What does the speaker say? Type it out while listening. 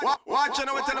Watch out,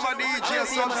 we tell them about DJ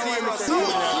Sub-Zero.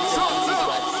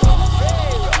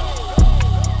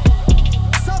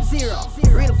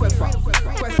 Real quick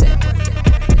question.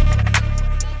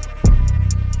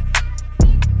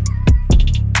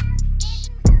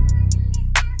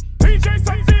 DJ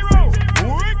Sub-Zero.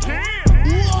 Wicked.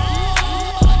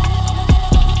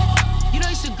 You know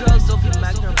you see girls off your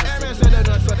Magnum.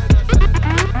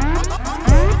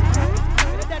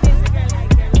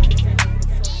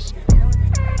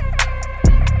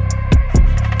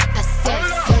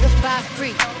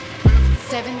 Free,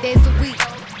 7 days a week.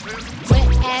 Wet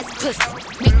ass pussy,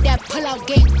 make that pull out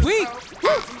game weak.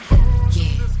 Yeah,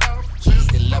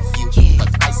 still love you, yeah.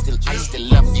 But I still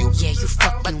love you. Yeah, you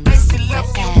fucking with some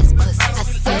wet ass pussy. I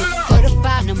said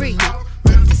certified free,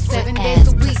 with the 7 days a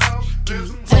week. Give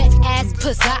me wet ass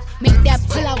pussy, make that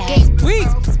pull out game weak.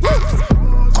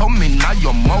 Come in now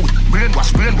your mouth,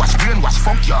 brainwash,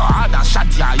 fuck your heart and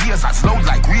shut your ears as loud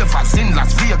like ravers in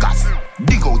Las Vegas.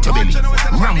 Dig out your belly,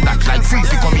 ram that like free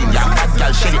fi come in. Ya bad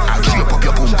girl, shell it and shape up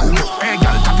your boom boom. Hey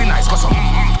girl, tapping nice cause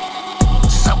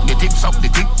suck the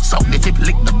tip,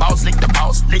 lick the balls.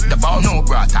 No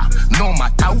brother, no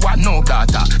matter what, no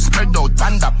data. Spread out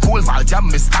on the pole, Valdia,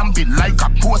 me stamp it like a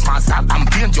postmaster.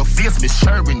 And paint your face with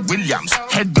Sherwin Williams.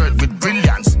 Head girl with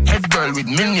brilliance, head girl with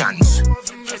minions.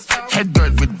 Head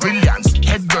girl with brilliance,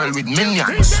 head girl with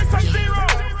minions.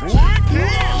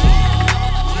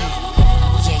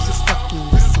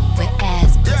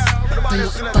 Bring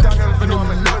a bucket, bring a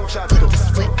mop, put this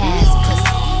wet ass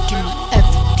pussy. Give me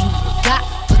everything you got,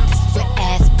 put this wet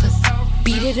ass pussy.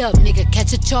 Beat it up, nigga,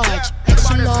 catch a charge.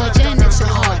 Extra large and extra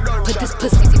hard. Put this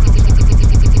pussy.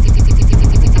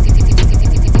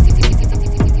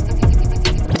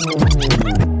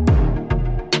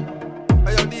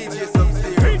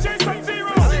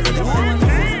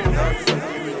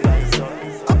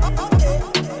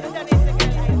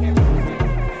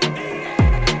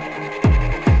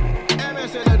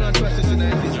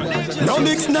 No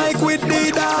mix Nike with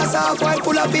Adidas, half-white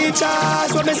full of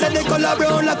features. When me say the color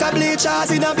brown like a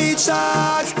bleachers in a beach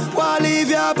shorts. Wanna leave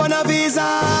you up on a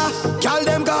visa. Girl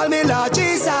them call me Lord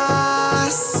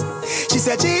Jesus. She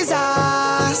said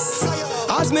Jesus.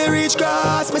 As me reach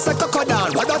grass, me say cocoa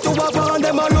down. What got to have on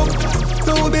them a look.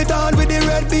 Louis Vuitton with the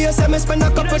red base. And me spend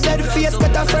a couple dead face.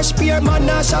 Get a fresh pair, man,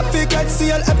 a shop fi get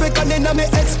seal. Epic and inna me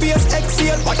XPS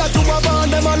exhale. What got to have on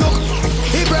them a look.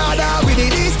 The brother with the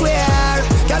D-square.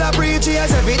 Girl a preach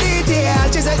yes every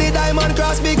detail. She said the diamond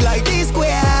cross big like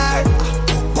D-square.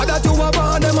 What that you have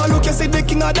on them a look, you see the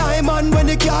king of diamond. When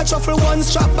the car shuffle one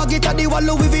strap, bag it at the wall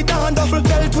Louis Vuitton duffel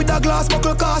belt with a glass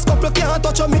buckle cast. Couple can't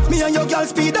touch you, make me and your girl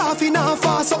speed off in a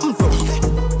fast something.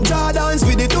 Jordans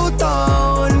with the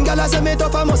two-tone. Girl I say me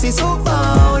tough, I must see so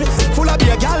bound. Full of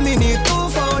beer, girl me need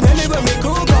 2 pound. Anyway me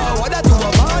crew go, what that you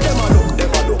have on them a look.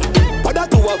 What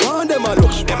that you have on them a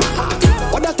look.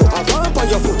 What that you have on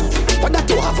your foot. What that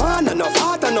you have on and no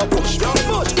fat and no push.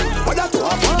 What that you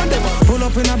have on them a pull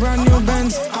up in a brand new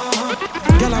Benz.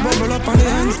 Girl I bubble up on the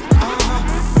ends.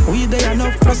 We there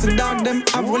enough plus the dog them.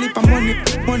 Have a heap of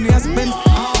money I spend.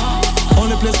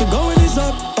 Only place we going is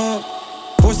up.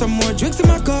 Pour some more drinks in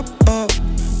my cup.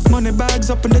 Money bags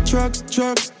up in the trucks.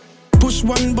 Push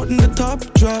one button, the top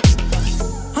drops.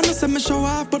 I know say me show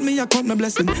off, but me I count my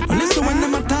blessing. I listen when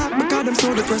them attack, because them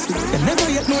so depressing. They never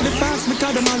yet know the facts,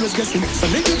 because them always guessing. So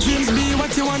let your dreams be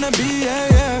what you wanna be,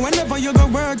 yeah. Whenever you go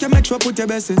work, you make sure put your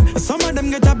best in. Some of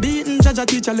them get a beating, judge a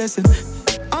teach a lesson.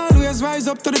 Always rise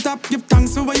up to the top, give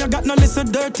thanks to where you got no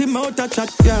listen dirty mouth a chat,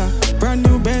 yeah. Brand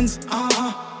new Benz,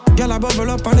 girl I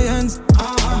bubble up on the ends,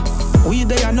 we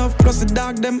there enough, plus the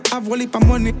dog them have a heap of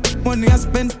money I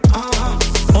spend,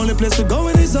 only place we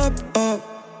going is up,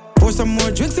 pour some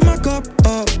more drinks in my cup,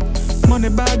 money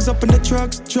bags up in the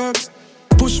trucks,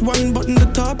 push one button, the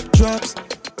top drops.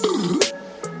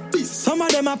 Some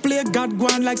of them I play God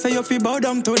gone like say you fi bow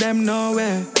down to them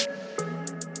nowhere.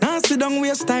 Now sit down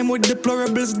waste time with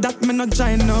deplorables that me not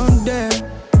join on there.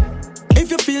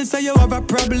 If you feel say you have a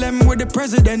problem with the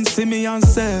presidency, me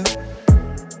answer.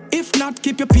 If not,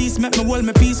 keep your peace, make me hold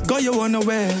my peace, go you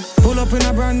unaware. Pull up in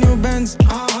a brand new Benz,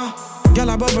 girl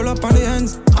I bubble up on the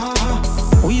ends,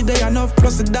 we there enough,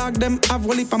 plus the dog them have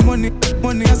a heap of money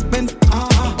I spend,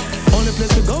 only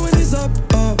place we going is up,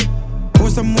 pour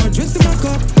some more drinks in my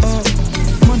cup,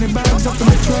 money bags up in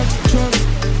the trucks,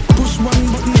 push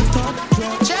one button the top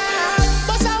drop. Yeah,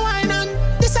 boss a wine on,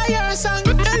 this a your song.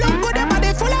 You look good, your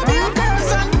body full of your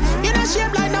person. You know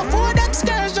shape like no food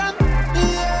excursion.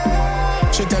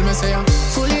 Yeah. She tell me say I'm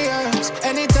fully yours,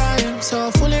 anytime,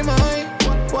 so fully mine.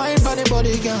 Wine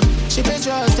body girl, she be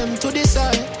trust them to the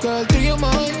side. Girl, do you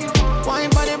mind? Wine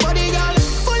body girl,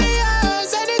 fully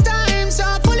yours, anytime, so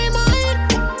fully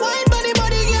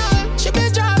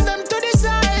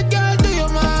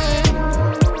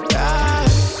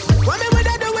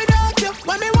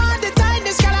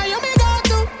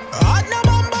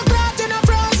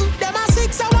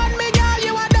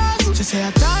say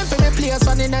a time for me place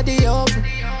one in the oven.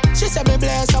 She said me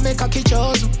bless and me cocky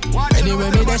chosen.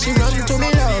 Anyway me there she run to me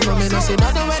love. But me no see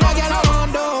nothing when I get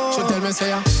around though. She tell me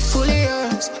say I'm fully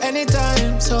yours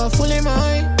anytime, so fully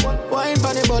mine. Wine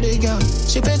for the body girl,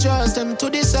 she pay draws them to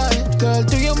the side. Girl,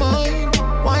 do you mind?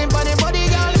 Wine for the body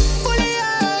girl, fully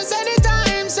yours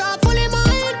anytime, so fully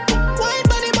mine. Wine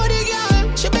for the body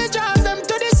girl, she pay draws them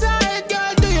to the side.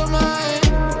 Girl, do you mind?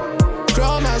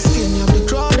 Crown her skin, you be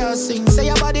crowd her sing. Say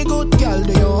your body good girl,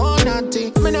 do you own that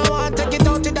thing? Me no want take it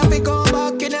out, it up, it go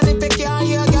back in. And if it can't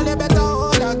hear, girl, you better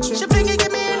hold that shit. She bring it,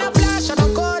 give me in a flash, and I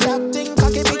call that thing.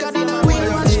 Cocky bigger than a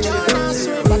wheel, watch Jordan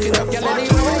swim. Back it up, girl,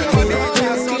 anyway.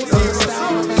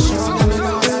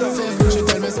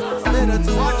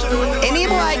 Any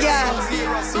boy,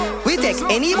 girl, we take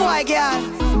any boy,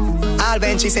 girl. All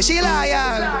when she say she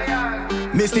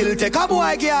loyal, me still take a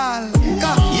boy, girl.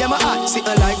 Yeah, my heart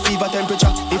sitting like fever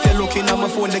temperature. If you're looking at my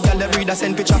phone, the girl that read a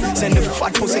send picture. Send the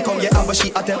fat pussy come, yeah, but she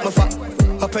attempt my fat.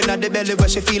 Up in the belly where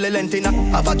she feel a length in her.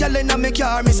 Have a girl in my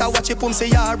car, miss a watch it pump say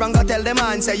ya. And go tell the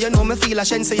man, say you know me feel a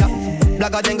shense ya.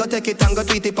 Blagger then go take it and go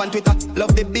tweet it on Twitter.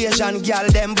 Love the Bayesian girl,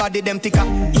 them body, them thicker.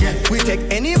 Yeah, we take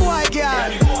any boy,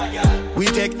 girl. We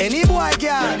take any boy,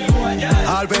 girl.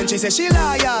 All when she say she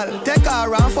loyal, take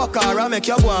her and fuck her and make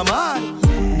you go mad.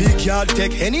 Big girl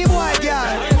take any boy,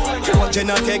 girl. But you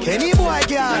not take any boy,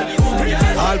 girl.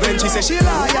 All when she say she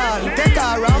loyal, take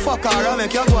her and fuck her and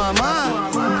make you go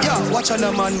mad. Yeah, watch on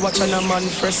a man,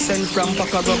 fresh sent from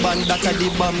Paca Roban, that a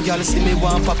the bomb, girl. See me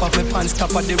one pop up my pants,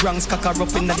 top of the ranks, cocker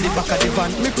up in the back of the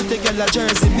van. Me put a girl a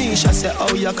jersey, me, she say,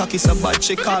 oh your cocky so bad,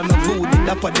 she call me booty,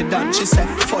 that of the dance. She say,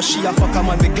 for she a fuck a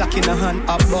man with Glock in her hand,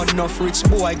 a blood enough rich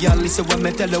boy, girl. Listen when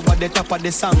me tell her what the top of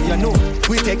the song, you know.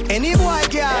 We take any boy,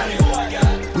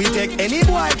 girl. We take any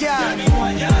boy, girl.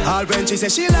 All when she say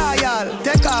she loyal,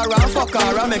 take her and fuck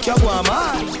her and make you go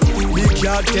mad. Big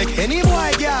girl take any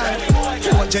boy, girl.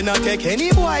 But you not take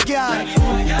any boy, girl.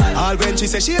 All when she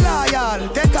say she loyal,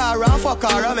 take her and fuck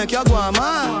her and make you go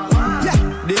mad. Yeah.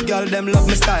 The girl them love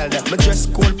me style them. My dress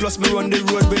cold plus me run the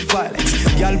road with violence.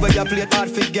 Girl where you play it hard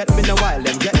fit get me no while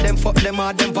them. Get them fuck them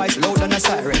hard them voice loud than a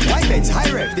siren. White Benz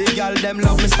high rev. The girl them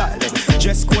love me style them.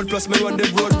 Dress cold plus me run the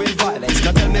road with violence.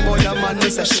 Now tell me about your man,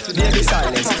 me say shit, baby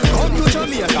silence. Come to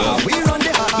Jamaica, we run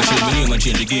the me change my name and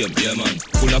change the game, yeah man.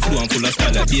 Full of flow and full of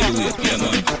style like Baby Weight, yeah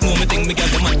man. No me think me get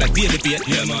the man like Baby Pate,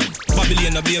 yeah man.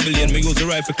 Babylon a Babylon, me use the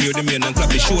rifle clear the main and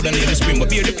clap the shoulder near the spring, but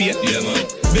Baby Pate, yeah man.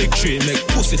 Big tree make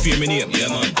pussy fear me name, yeah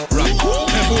man. Rap,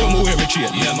 everywhere me wear me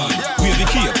chain, yeah man. Wear the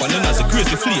cape and then as a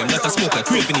crazy flame that a smoke like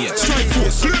craving here. Strike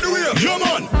force, clear the way, yeah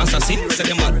man. Assassin, say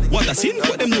them mad, what a sin,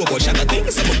 what them know about shot a thing.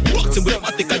 Some boxing with them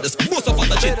article, just most of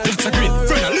us a shit. Lots of green,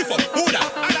 friend and lift up, order.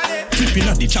 Clipping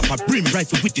at the chopper, brim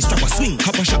rifle with the strapper swing.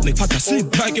 Copper shot make fat a slim.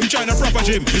 Like him trying a proper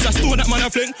gym. Is a stone that man a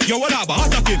fling. Yo, what up,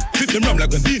 attack him. Flip them ram like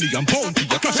a beanie and bounty.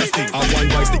 You crash a sting. I one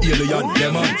voice the alien,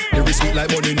 yeah man. They sweet like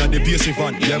money and the bass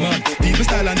van, yeah man. People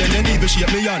style and then they even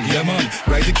shape me on, yeah man.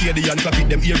 Rise the KD and clap it,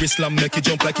 them ear slam. Make it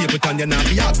jump like Capitan, you know.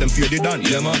 The ask them fear they done,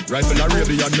 yeah man. Rifle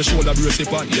Arabian, me shoulder brace it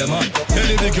on, yeah man.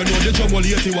 Anything you know, the drum will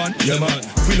 81, yeah man.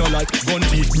 We know like gun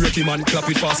teeth, break him and clap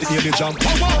it fast, it near the jump.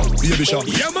 Baby shot,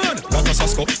 yeah man. Like a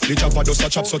sasko, the chopper does a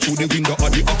chop so through the window of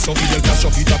the ox. So fidel cash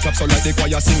up, it a clap so like the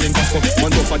choir singing gospel.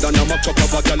 Man tougher than a mock chop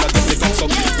of a gal and get me cops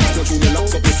up. You through me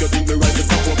locks up, make you think me right the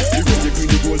top up. The red, the green,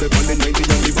 the gold, the pan, the 90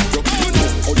 and the back up. You know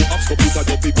how the ops up, it a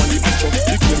dopey pan the ox up.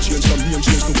 The game change from name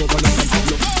change to govern like a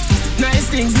problem. Nice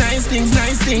things, nice things,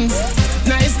 nice things.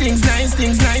 Nice things, nice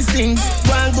things, nice things.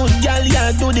 One good gal,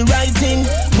 yeah, do the right thing.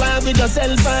 One with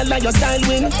yourself and like your style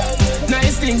win.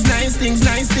 Nice things, nice things,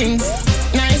 nice things.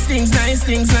 Nice things, nice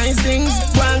things, nice things.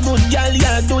 One good gal,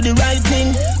 yeah, do the right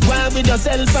thing. One with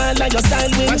yourself and like your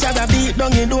style win. Watch out a beat,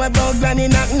 don't you do a bug granny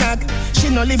knock knock. She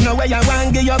no live nowhere, you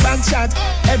want get your back shot.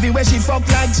 Everywhere she fuck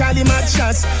like Charlie Mac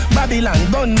shots. Babylon,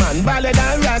 gunman, ballad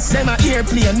and rats. Them a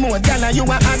airplane mode, gal and you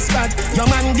a hot spot. Your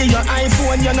man give your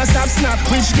iPhone, you no stop snap.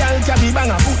 Which gal carry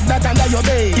banger, put that under your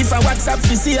bed. If a WhatsApp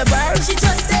fi save her, she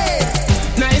just dead.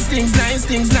 Nice things, nice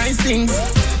things, nice things.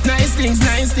 Nice things,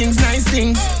 nice things, nice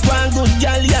things. One good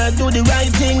gal, yeah, do the right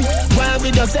thing. One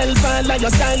with yourself and like your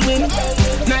style win.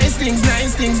 Nice things,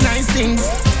 nice things, nice things.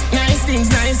 Nice things,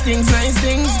 nice things, nice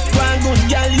things. One good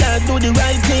gal, yeah, do the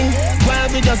right thing. One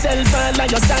with yourself and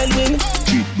like your style win.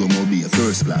 Cheap gonna be a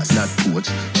first class, not coach.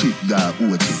 Cheap guy,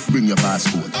 OG, bring your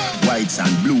passport. Whites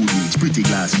and blue beach, pretty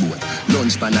glass boat.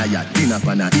 Lunch pan a yacht, dinner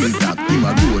pan a hilltop. Him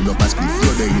a roll up a spliff,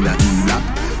 you're there in a E-lock.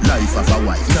 Life of a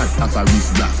wife, not of a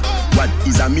riff raff. What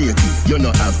is a matey? You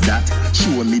not have that.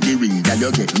 Show me the ring, girl,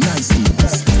 you get nice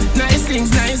things. Nice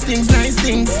things, nice things, nice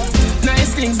things.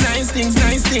 Nice things, nice things,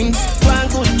 nice things. One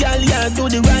good girl, yeah, do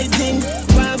the right thing.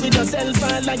 One with yourself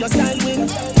and like your style wing.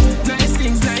 Nice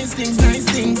things, nice things, nice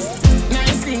things.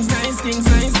 Nice things, nice things,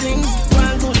 nice things.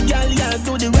 One good girl, yeah,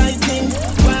 do the right thing.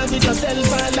 One with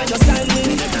yourself and like your style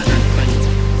wing.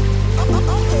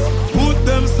 Put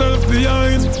themselves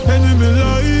behind enemy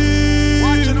line.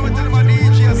 Watching with them a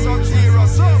DJ Sub-Zero.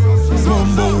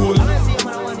 Bumble.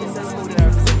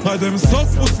 Them suck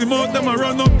pussy mouth, them a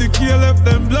run up the key, left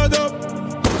them blood up.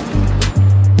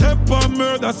 Tep on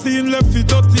murder scene, left it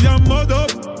dirty and mud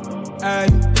up. Aye.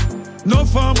 No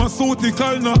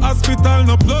pharmaceutical, no hospital,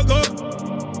 no plug up.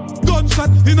 Gunshot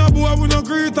in a boy, we no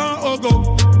greet and hug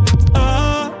up.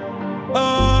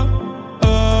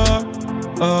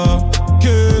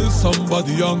 Kill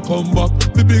somebody and come back.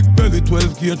 The big belly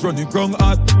 12 gauge running ground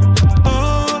hot.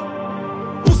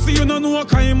 Pussy you no know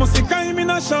kind, you must see kind in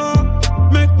a show.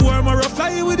 Make boy more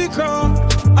fly with the crown.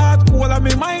 Hard cool and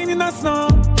me mind in a snow.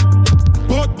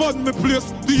 But me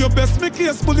place, do your best, me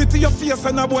case. Bullet to your face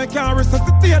and a boy can't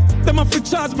resuscitate. Them have to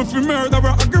charge me for murder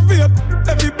or aggravate.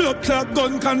 Every blood clot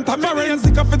gun contaminate.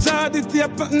 Sick of a jar the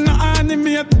tape, nothing no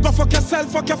animate. Go fuck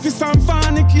yourself, fuck your fist and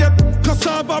fornicate. Cause I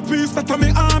have a piece that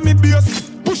me army base.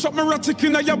 Push up my rat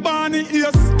chicken at your barney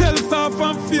ears. Tell soft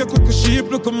and fake, look a sheep,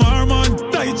 look a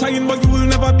marmon. Die trying but you will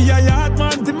never be a yard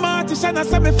man. The Martian I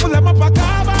say me full them up a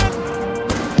carbon.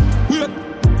 Wait,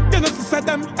 you know to say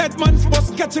them headman for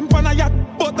us catch him on a yacht.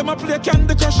 But them a play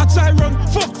Candy Crush. I try run,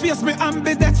 fuck face me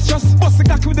ambidextrous. Bust the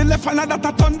cock with the left hand and that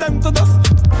I turn them to dust.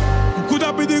 Could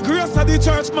have be the grace of the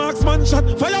church marksman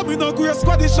shot. Fire me no grace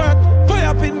squad the shirt.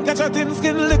 Fire pin, catch a thin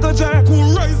skin little jerk.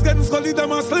 Who rise getting scully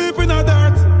them a sleep in a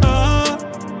dirt.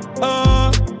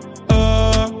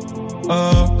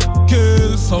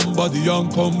 Kill somebody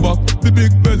and come back. The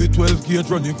big belly 12 gauge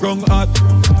running ground hot.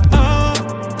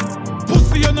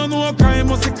 Pussy you no know crime,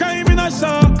 must see crime in a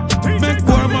shot. Make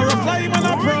boy more a fly man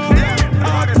a pro.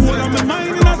 Hard cool and my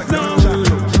mind in a snow.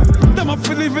 Them up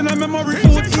for living a memory,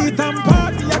 food, eat and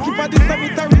party. I keep a the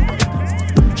cemetery.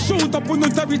 Shoot up on the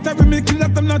territory, make it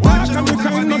let them not talk and we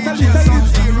crime not tell it.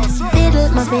 Diddle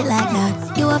my feet like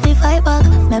that. You have to fight back,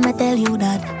 let me tell you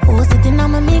that. Oh, sitting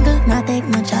on my mingle, not take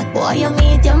no chat. Boy, you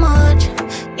meet your much.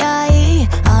 Yeah,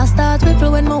 I'll start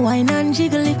ripple when my wine and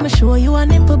jiggle. If me show you a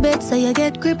nipple bed, so you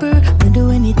get gripper. Me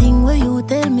do anything where you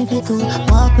tell me fit to.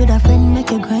 Walk with a friend, make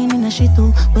you grind in a shit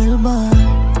too. Well, boy.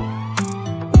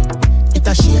 It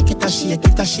a shake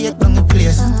down the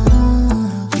place.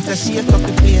 It a shake up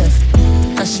the place.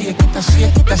 It a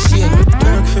shake.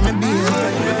 Work for me, baby.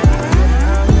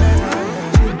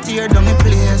 Tear down the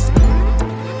place.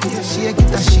 It a shake.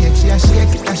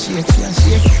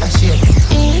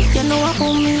 You know what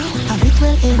for me? I fit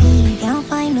well heavy, can't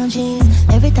find no jeans.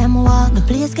 Every time I walk, the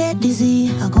place get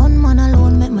dizzy. A gunman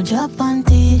alone make my job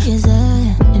panty. Yes,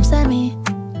 them say me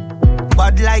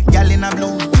bad like gal in a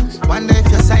blue. Wonder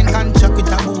if you sign contract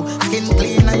with a boo. Skin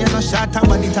clean and you no shot a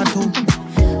body tattoo.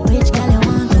 Rich gal you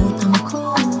want out, I'm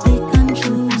cool. Pick and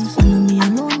choose. I know me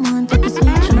alone man, take a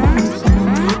sweet juice. I know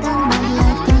me done bad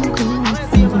like Tom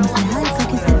Cruise. Even say hi, so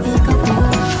kiss the pick up.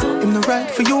 Him no right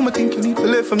for you, I think you need to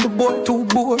live from the boy too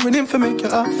boring. Him for make you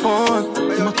have fun.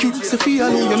 Him a cute, so feel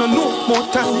you know no more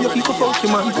time. You flip a fuck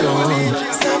your man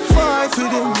done. Stop fight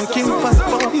with him, make him fast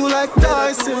for you like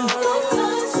Tyson.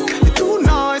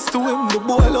 To him, the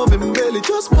boy love him belly,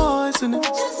 just poison him.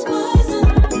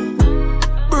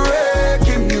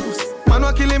 Breaking news, man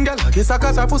wa kill him, girl. I guess I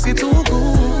cause her pussy too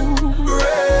good.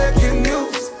 Breaking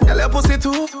news, girl your pussy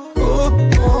too good.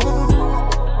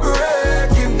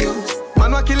 Breaking news,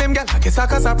 man wa kill him, girl. I guess I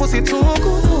cause her pussy too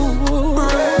good.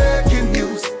 Breaking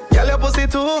news, girl your pussy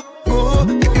too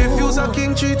good. If you's a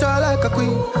king, treat her like a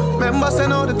queen. Remember,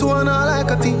 send out the two and her like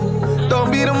a team. Don't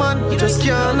be the man, you just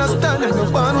can't understand. And you're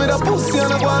born with a pussy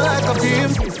and a boy like a team.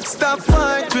 Stop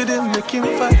fight with him, make him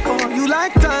fight for you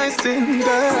like Tyson,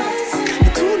 girl.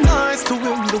 You're too nice to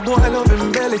him, the boy love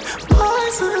him belly.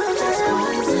 Poison.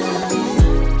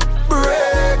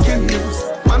 Breaking news,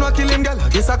 man wa kill him, girl. I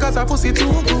guess I cause her pussy too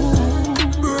good.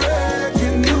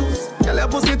 Breaking news, girl your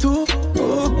pussy too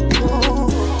good.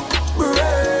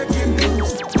 Breaking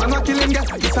news, man wa kill him, girl.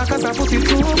 I guess I cause her pussy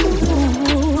too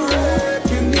good.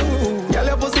 Breaking news.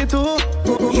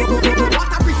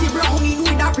 What a pretty brownie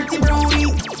with a pretty brownie.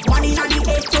 One in the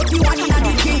head, 31 in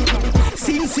the chin.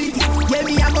 Sin City, yeah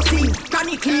me I go sing. Can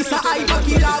it clean so I go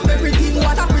kill off everything.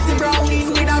 What a pretty brownie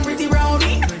with a pretty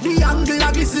brownie. The angle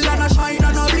a glisten and a shine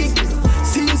and a blink.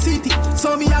 Sin City,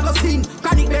 so me I go sing.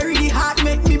 Can it bury the heart,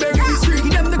 make me bury the street.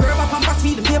 Give them the girl up and pass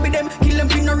me, the baby them kill them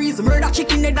for no reason. Murder a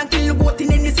chicken head and kill the goat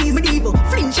in any season. Medieval,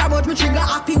 flinch about me trigger,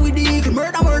 happy with the eagle.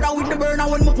 Murder with the burner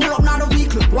when me pull up now the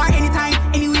vehicle. War anytime,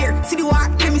 anywhere. See the war,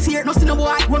 let me see it. No see no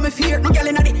boy, when me fear. No girl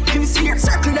in the hemisphere.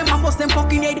 Circle them and bust them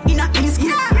fucking head in a any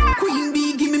skin. Queen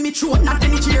bee, give me throat, not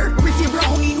any chair. Pretty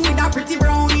brownie with a pretty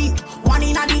brownie. One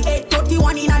in a the head,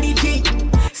 31 in a the G.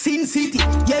 Sin City,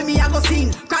 yeah me I go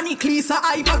sin. Chronic Lisa,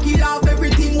 I kill off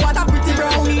everything. What a pretty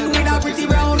brownie with a pretty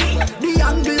brownie. The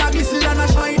angle a glisten and a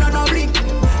shine and a blink.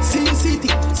 Sin City,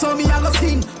 so me I go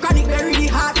sin. Chronic bury the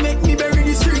heart, make me bury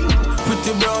the string.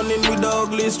 Pretty browning with the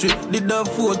ugly street. Did have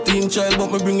 14 child,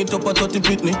 but me bring it up at 30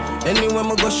 Pitney. Anywhere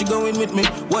me go, she going with me.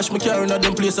 Watch me carrying at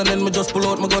them place and then me just pull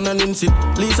out my gun and insit.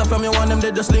 Lisa from your one, them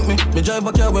they just link me. Me drive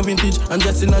a car with vintage and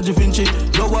just in a Da Vinci.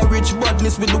 Now a rich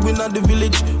badness we doing at the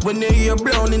village. When they hear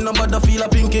browning, nobody feel a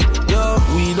pinky. Yo,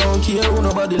 we don't care who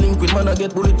nobody link with. Man, I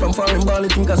get bullet from foreign ball.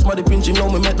 Think I smarty pinch him. Now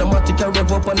me met the matic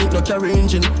rev up and it no carry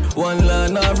engine. One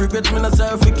line, I regret me not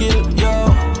sorry for kill. Yo.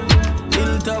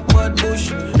 Hilltop bad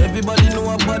bush. Everybody know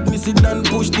a bad me sit and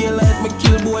push. Daylight me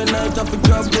kill boy night off a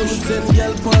grab bush. Send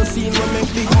girl pan scene when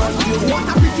make big man kill. What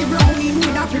a pretty brownie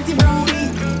with a pretty brownie.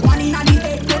 One in a the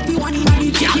head, 31 in a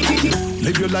the chicky.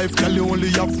 Live your life, girl, you only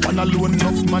have one alone.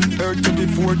 Enough man hurt you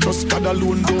before, just God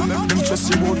alone. Don't make them stress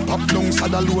you out, pop down,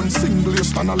 sad alone. Single, you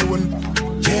stand alone.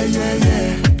 Yeah, yeah,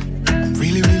 yeah. I'm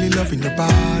really, really loving your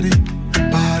body.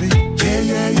 Yeah,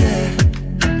 yeah,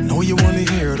 yeah. Know you wanna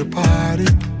hear the party.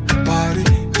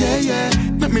 Yeah, yeah.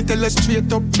 Let me tell you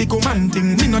straight up, big man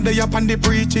thing. Me know they up on the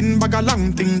preaching, bag a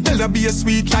long thing. Tell her be a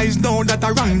sweet lies, know that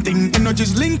a wrong thing.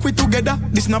 Energies link we together,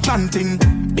 this no planting.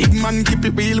 Big man keep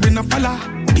it real, we no follow.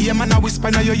 Be a man a whisper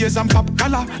in your ears and pop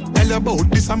collar. Tell her about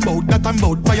this and about that and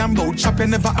about buy and about shop. You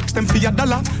never ask them for your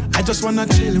dollar. I just wanna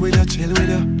chill with you.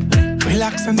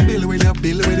 Relax and build with you.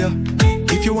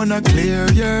 If you wanna clear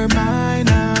your mind,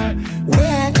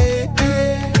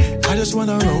 I just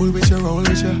wanna roll with you.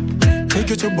 Take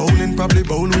you to bowling, probably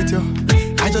bowl with you.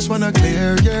 I just wanna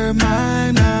clear your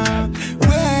mind now.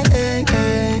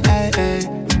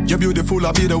 You're beautiful,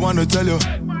 I'll be the one to tell you.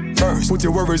 First, put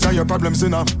your worries and your problems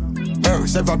in a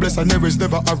verse. Ever blessed and there is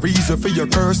never a reason for your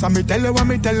curse. And me tell you,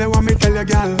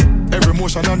 girl. Every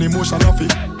motion and emotion of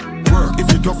it. Work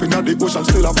if you're dropping out the ocean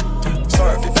still up.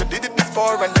 Surf if you did it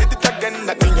before and did it again.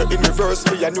 That mean you're in reverse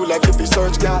for your new life if you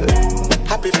search, girl.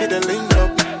 Happy for the link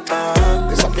up.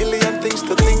 There's a million things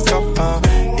to think of.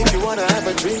 If you wanna have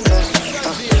a drink,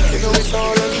 you know it's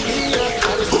all on me.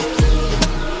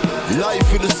 Life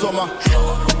for the summer.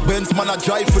 Benz man I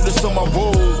drive for the summer.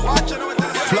 Whoa.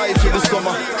 Fly for the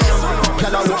summer.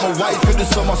 Can I want my wife for the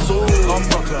summer? So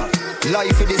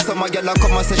life for the summer, girl a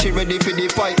come and say she ready for the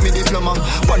pipe, me diploma.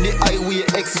 On the highway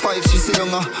X5, she say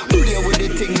younger. Play with the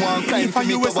thing, one climb for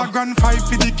me US a grand 5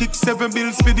 for the kick, 7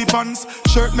 bills for the pants.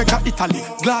 Shirt make a Italy,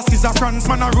 glasses a France.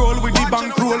 Man a roll with the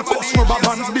bank roll, first rubber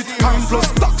bands. Bitcoin plus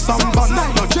stocks and bonds.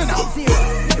 No Jenna.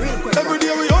 Every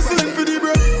day we hustling for the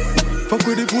bread. Fuck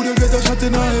with the food, you get a shot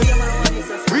in the head.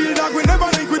 Real dog, we never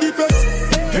link with the pets.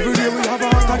 Every day we have a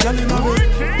heart, a girl in a bed.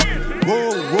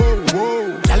 Whoa.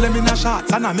 Girl, them in a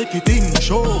shots and I make it in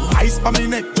show. Ice pa me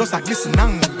neck, just a glisten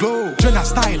and glow. Jenna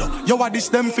style, yo what this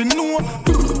them fin know.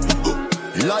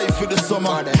 Life for the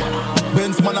summer.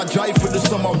 Benz man I drive for the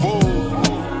summer. Whoa.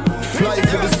 Fly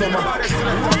for the summer.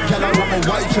 Can I run my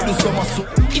wife for the summer? So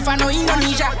if I know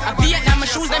Indonesia, I Vietnam, my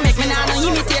shoes they make me now no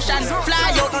imitation.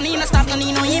 Fly out, no need no stop, no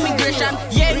need no immigration.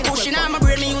 Yeah, pushing on my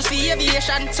brain, me use for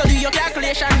aviation. So do your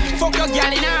calculation. Fuck your girl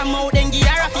in her mouth, then give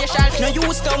her a facial. No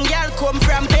use tongue, girl come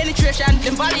from penetration.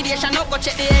 Them validation, up go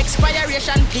check the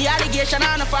expiration. The allegation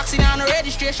on the vaccine on the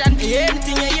registration.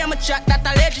 Anything you hear me chat, that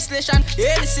a legislation.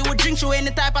 Yeah, they see we drink through any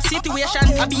type of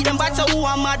situation. I beat them bad, so who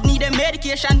are mad need them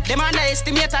medication. Them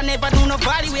underestimate and never do no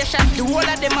valuation. The whole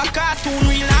of them a cartoon,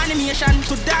 real animation.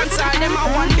 To dance all them a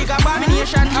one big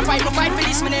abomination. I fight for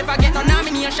this, me never get no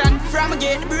nomination. From a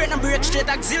gate, the break and break straight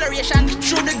acceleration.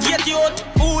 Through the gate youth,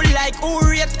 who like, who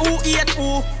rate, who hate,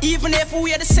 who. Even if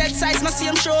we wear the set size, no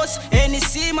same shows. Any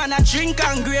see man a drink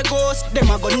and grey ghost. Them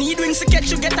a go need wings to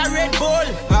catch you get a Red Bull.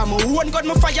 I'm a one got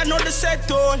my fire, not the set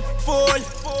toll. Full.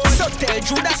 So tell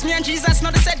Judas me and Jesus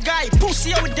not the set guy.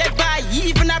 Pussy out with dead by,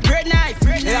 even a bread knife.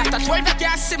 After 12 I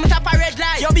can't see me top a red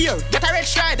light. Yo beer, get a red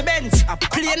stripe, the Benz. I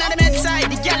play on the men's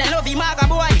side. The girl I love him, maga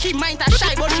boy. Keep mind a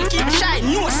shy, but she keep it shy.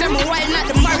 No semi wild, not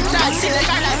the marital. See the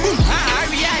guy like boom,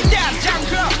 R.E.I. Damn, junk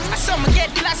club. I saw me get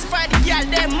classified. The girl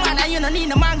them man, and you don't need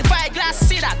no magnified glass.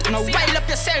 See that? Now wild up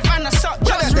yourself and I suck.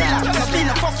 Just relax. Don't be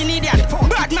no fucking idiot.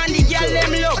 Bad man, the girl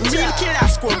them love. Real killer,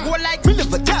 score go like me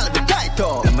live a tell the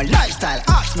title. And my lifestyle,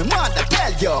 ask me mother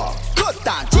tell you. Good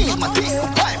time, change my thing for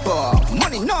piper.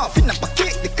 Money enough in a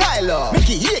pocket, the Kylo. Make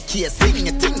it sing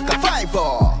you think a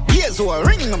fiver. Years who a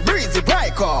ring and breezy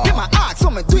break out. Them a ask, so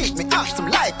me do it, me ask them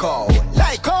like how.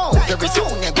 Like how, very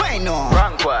soon you're going on.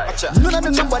 Wrong quiet. None of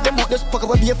them know what them out, just fuck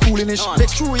up be a foolish.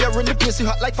 Vex through here in the place, you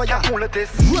hot like fire. Run up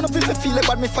if you feel like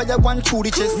bad, me fire one through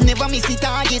the chest. Never miss it,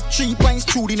 I get 3 points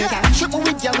through the neck. Trip me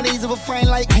with young days of a fine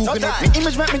like Google. Me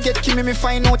image make me get Kimmy, me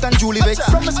find out and Julie Vex.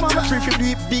 From a small free do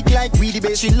it big like we the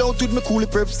best. She low with me cool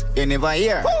preps, you never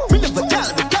hear. Me never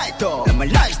tell me title. And my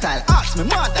lifestyle, ask me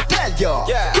mother tell you.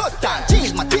 Good time,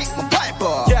 jeans, my dick, my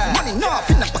Bible. Money enough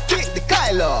in the pocket, the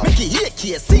Kylo. Make it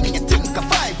here, sing and think a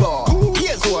fiber.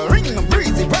 Here's who a ring and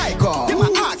breezy break up. Them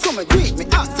a ask, so me do it, me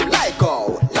ask them like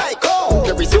how. Like how,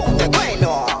 very soon they're going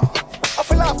on. I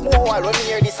feel laugh more while when me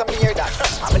hear this and me hear that.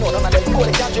 I mean, none of them go,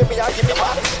 they can't drip me or give me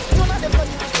back. None of them not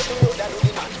use to the road that do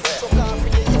the man. So can't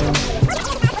forget.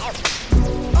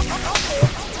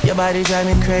 Your body drive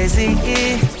me crazy.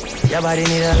 Your body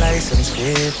need a license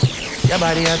plate. Your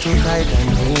body are too tight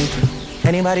and neat.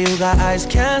 Anybody who got eyes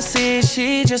can't see.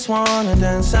 She just wanna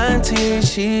dance and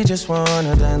tease. She just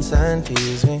wanna dance and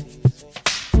tease me.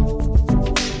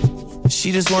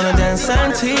 She just wanna dance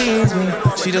and tease me.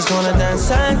 She just wanna dance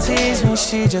and tease me.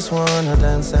 She just wanna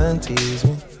dance and tease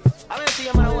me.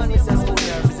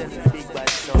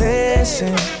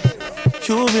 Listen,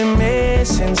 you've been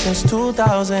missing since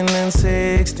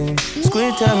 2016.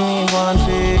 Squid tell me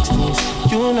 160s.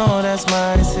 You know that's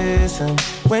my decision.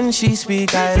 When she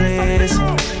speak, I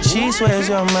listen. She swears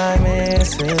you're my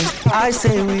missus. I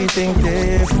say we think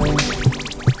different.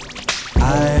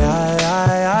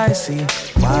 I see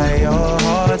why your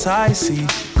heart's icy.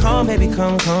 Come baby,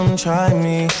 come try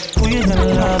me. Who you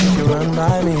gonna love if you run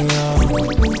by me,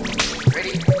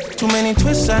 Too many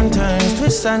twists and turns,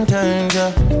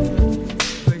 yeah.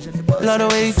 Love the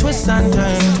way you twist and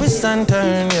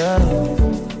turn, yeah.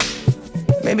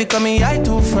 Maybe call me I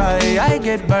too fry, I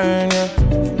get burned, yeah.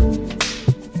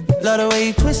 Love the way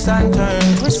you twist and turn,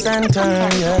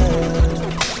 yeah.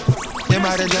 Your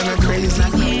body drive me crazy.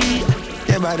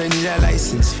 Your body need a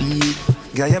license fee.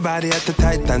 Got your body at the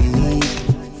tight and neat.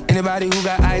 Anybody who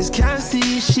got eyes can't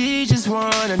see. She just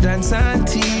wanna dance and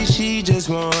tease. She just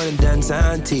wanna dance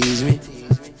and tease me.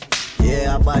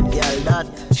 Yeah, bad girl that.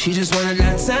 She just wanna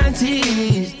dance and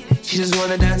tease. She just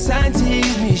wanna dance and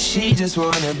tease me. She just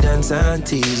wanna dance and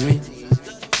tease me.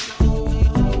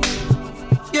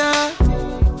 Yeah,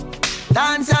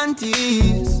 dance and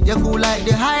tease. You cool like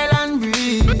the Highland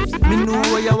breeze. Me know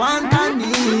what you want and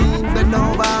need. Bend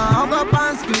over, hug up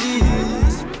and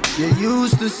squeeze. You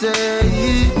used to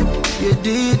say you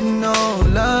didn't know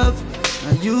love.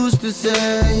 I used to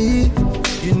say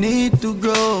you need to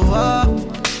grow up.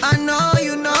 I know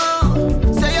you know.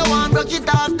 Say you want broke it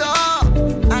off though.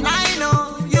 And I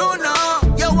know, you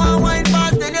want wine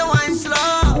fast and you wine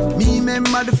slow. Me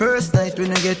remember the first night when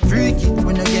you get freaky,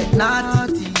 when you get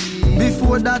naughty.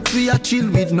 Before that we a chill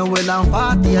with Noel and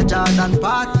party, a Jordan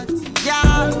party.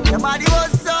 Yeah, your body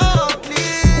was so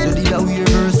clean. You did a weird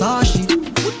Versace.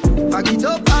 Pack it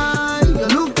up high, you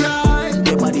look right.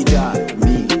 Your body drive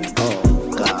me, oh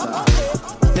God.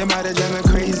 Your body drive me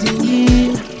crazy.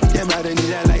 Your body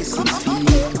need a license fee.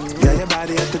 Yeah, your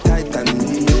body at the tight and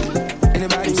neat.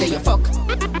 Anybody say you fuck,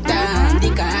 damn,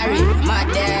 Dick and Harry, my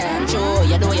damn, show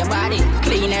you do your body.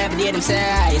 Clean every day, them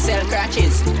say you sell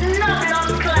crutches. I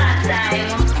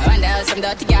wonder how some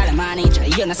dirty girl manage.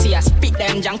 You know see I spit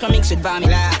them junk mix with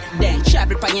vanilla. Then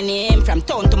travel by your name from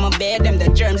town to my bed. Them the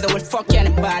germs that will fuck you in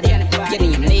the body. You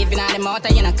didn't leaving on the mouth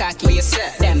and you know cocky. You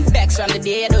say them backs from the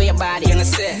day do your body. You know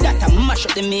say that I mash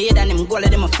up the maid and them gold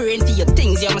them a friend to your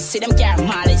things. You must see them carry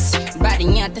malice. Body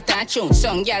not the tune.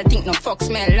 Some girl think no fuck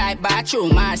smell like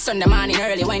bathroom. All Sunday morning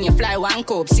early when you fly one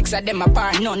cope. 6 of them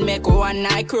apart, none make one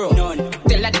night crew. None.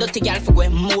 Tell that dirty girl for go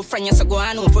and move from you so go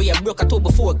on home for you broke a toe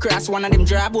before cross one of them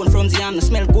dry bone from the arm. No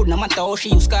smell good no matter how she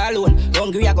use car alone.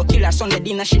 Hungry I go kill her Sunday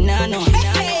dinner she nah know.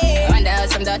 I wonder how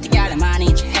some dirty girl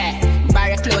manage. Hey, buy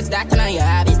your clothes that know you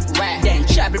have it. Where? Then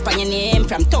travel by your name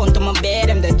from town to my bed.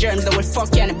 Them the germs that will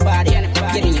fuck you in the body. You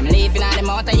know you leaving on the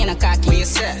mouth and you know cocky. You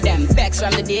say them backs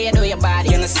from the day do your body.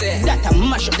 You know say that I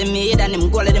mash up the maid and them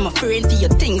gold them a friend to your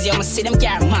things. You must see them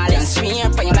carry malice. And swear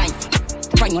for your life.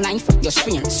 Find your knife, you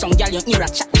swing. Some girl you hear a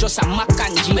chat, just a mac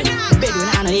and G. Bedroom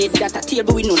on a head, that a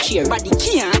table with no chair. Body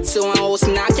can't, so a house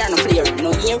nah can't flare.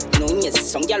 No ear, no ears.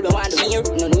 Some girl we want to hear,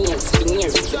 no nails,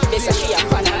 fingers. Best a she a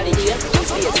fan holiday.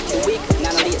 The week,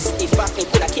 none of this. If I can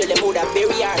coulda kill them, woulda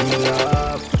bury her.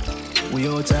 We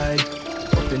outside,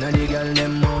 up inna the girl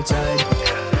them outside.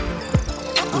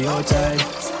 We outside,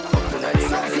 up inna the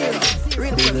girl them.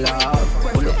 Big love,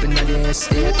 pull up inna the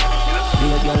estate. Be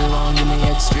a girl wrong, give me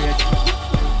head straight.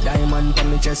 Diamond on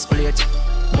my chest plate.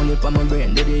 Money on my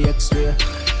brain, do the X-ray.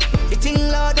 The thing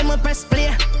loud, them a press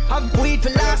play. I'm wait for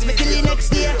last me till the next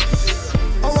day.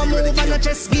 Oh, I move on a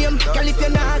chess game. Girl, if you're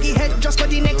not the head, just for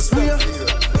the next wheel.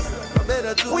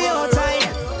 We outside,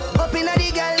 up in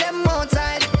the girl, them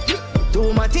outside.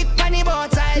 Do my tip on the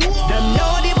boat side. Them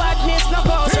know the badness, no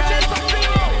cause right.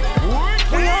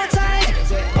 We outside,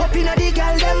 up in the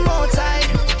girl, them outside.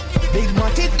 Big my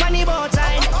tip on the boat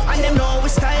side. And them know we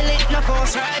style it, no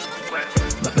cause right.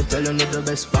 But me tell you the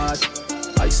best part.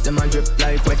 Ice them and drip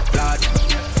like wet blood.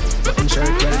 Button shirt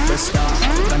well for star.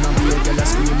 Gonna be a girl a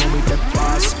scream when we get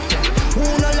past. Who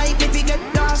no like me fi get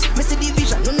lost? Me see the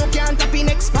vision, no can't tap in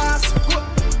next pass.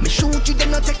 Me shoot you,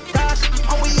 them no take that.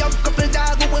 And we have couple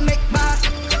dog who we make back.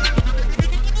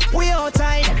 We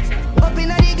outside, up in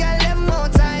the girl them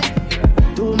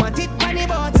outside. Do my tip on the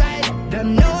boat side.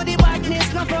 Them know the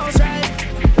badness no cause right.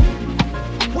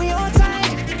 We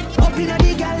outside, up in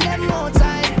the girl them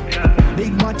outside.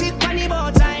 Big my tip on the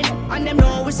boat side. And them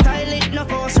know we style it no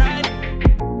cause right.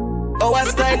 Oh, I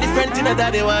style different in a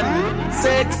daddy one.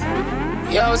 6.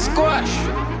 Yo, squash.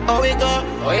 Oh, we go.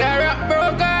 Oh, yeah, rock,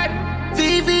 bro, God.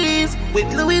 VVs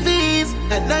with Louis V's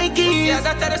and Nikes. Yeah,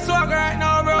 that's the swag right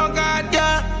now, bro, God.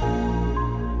 Yeah.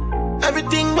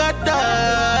 Everything but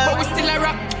that. But we still a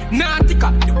rock. Nautica,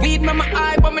 the weed mama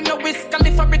eye, but me no whisker.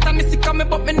 If a bit and me sick me,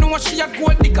 but me know she a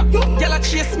gold digger. Girl a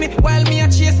chase me, while me a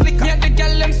chase liquor. Me and the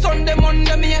girl them Sunday,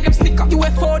 Monday, me and them snicker.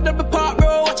 UFO double part,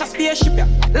 bro, watch a spaceship, yeah.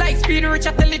 Light speed reach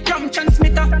a telegram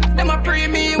transmitter. Them a pre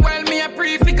me, while me a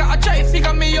pre-figure. I try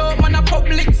figure me out, man a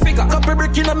public figure. Couple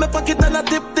brick in my pocket and I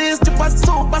dip this. Chip a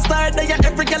superstar, they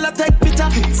every girl a take picture.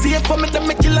 See it for me, them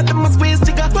me killer, them a space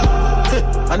jigger.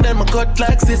 And then my cut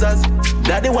like scissors.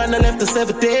 Daddy wanna left the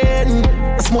 17.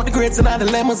 I smoke the grapes and all the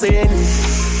limousine.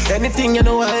 Anything you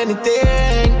know,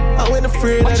 anything. I ain't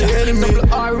afraid of the enemy.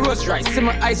 Double R rose rice, see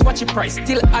my eyes, watch your price.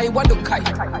 Still I want to kite.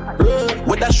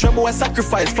 With that trouble I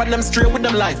sacrifice. Find them straight with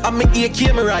them life. I make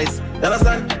AK me rise. You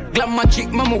understand? Glam magic,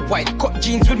 mama white. Cut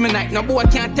jeans with me night. No boy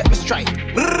can't take me strike.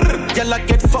 Girl, I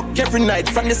get fucked every night.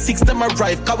 From the 6 them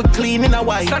arrive. Cause we clean in a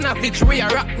white. Son of bitch, we a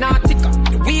rock nautica.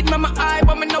 The weed mama eye,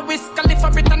 but me no whisker. If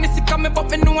a bit and the sick me, but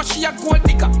me know she a gold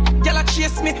digger. Girl a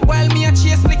chase me, while me a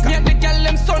chase liquor. Me and the girl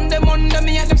them Sunday, Monday,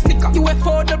 me and them snicker.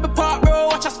 UFO double part, bro,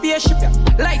 watch a spaceship, yeah.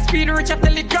 Light speed reach a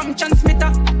telegram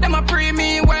transmitter. Them a pre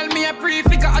me, while me a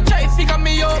pre-figure. I try figure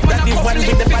me out, man. That the one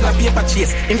with the ball of paper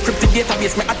chase. Encrypted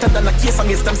database, me hotter than a case of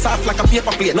mace. Them soft like a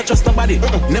paper plate, not just nobody.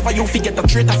 Never you forget a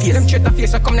traitor face. Them traitor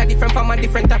face, I come in a different form and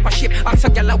different type of shape. Ask a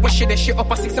girl a wash the shit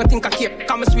up a 6, nothing a cape.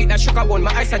 Come sweet like sugar bone,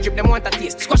 my eyes a drip, them want a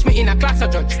taste. Squash me in a class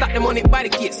of judge, start them on it by the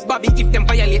case. Bobby if them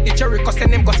violate the jury, cause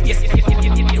then them got space.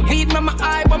 Weed mama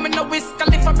eye, but me no whisker.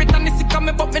 If a bit and the sick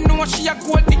me, but me know she a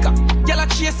gold digger. Girl a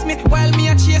chase me, while me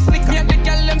a chase liquor. Me and the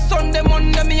girl them Sunday,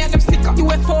 Monday, me and them snicker.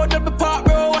 UFO double part,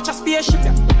 bro, watch a spaceship,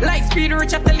 yeah. Light speed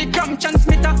reach a telegram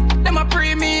transmitter. Them a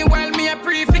pre me, while me a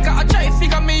pre-figure. I try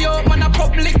figure me out, man a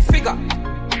public figure.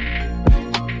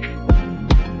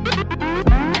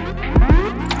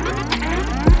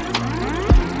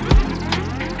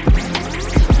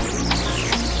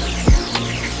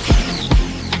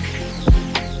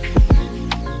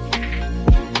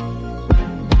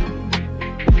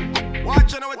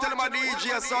 Watch out, we tell them a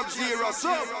DJ Sub-Zero.